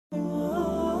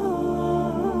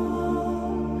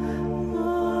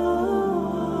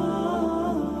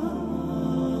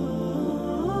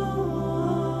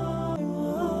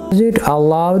Is it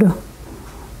allowed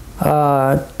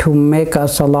to make a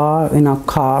salah in a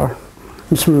car?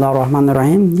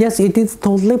 Bismillahirrahmanirrahim. Yes, it is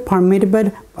totally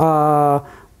permitted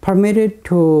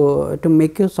to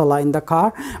make your salah in the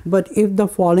car, but if the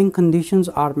following conditions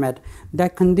are met.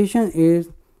 That condition is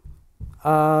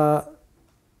outside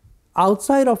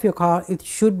of your car it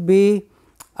should be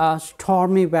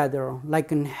stormy weather,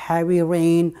 like in heavy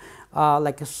rain,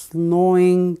 like a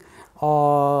snowing,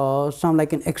 or some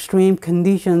like in extreme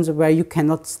conditions where you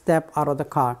cannot step out of the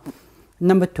car.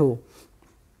 Number two,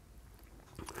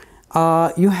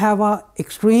 you have a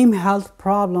extreme health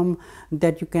problem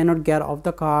that you cannot get off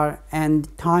the car and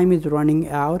time is running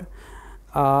out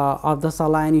of the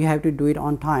salah and you have to do it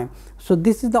on time. So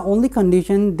this is the only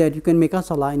condition that you can make a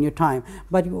salah in your time.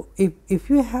 But if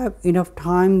you have enough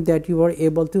time that you are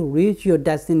able to reach your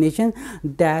destination,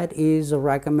 that is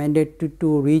recommended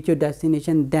to reach your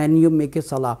destination, then you make a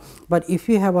salah. But if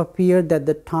you have a fear that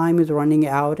the time is running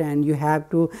out and you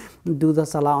have to do the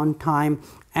salah on time,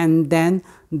 and then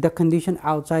the condition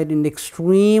outside is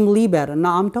extremely bad,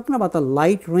 now I'm talking about the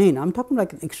light rain, I'm talking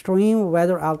like extreme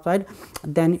weather outside,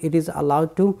 then it is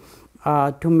allowed to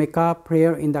make a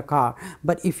prayer in the car.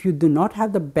 But if you do not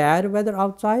have the bad weather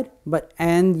outside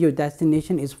and your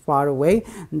destination is far away,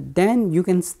 then you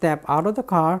can step out of the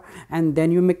car and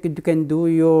then you can do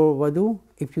your wudu.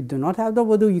 If you do not have the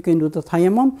wudu, you can do the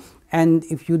tayammum, and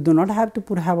if you do not have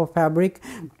to have a fabric,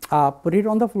 put it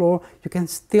on the floor. You can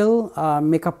still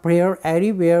make a prayer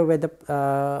anywhere where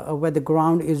the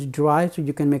ground is dry, so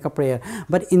you can make a prayer.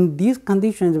 But in these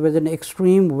conditions with an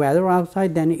extreme weather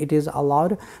outside, then it is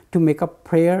allowed to make a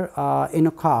prayer in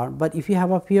a car. But if you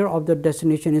have a fear of the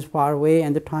destination is far away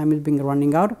and the time is being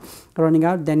running out,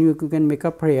 then you can make a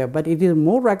prayer. But it is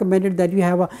more recommended that you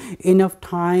have enough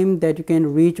time that you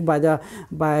can reach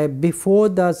before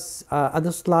the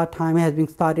other salah time has been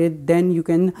started. Then you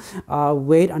can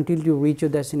wait until you reach your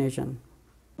destination.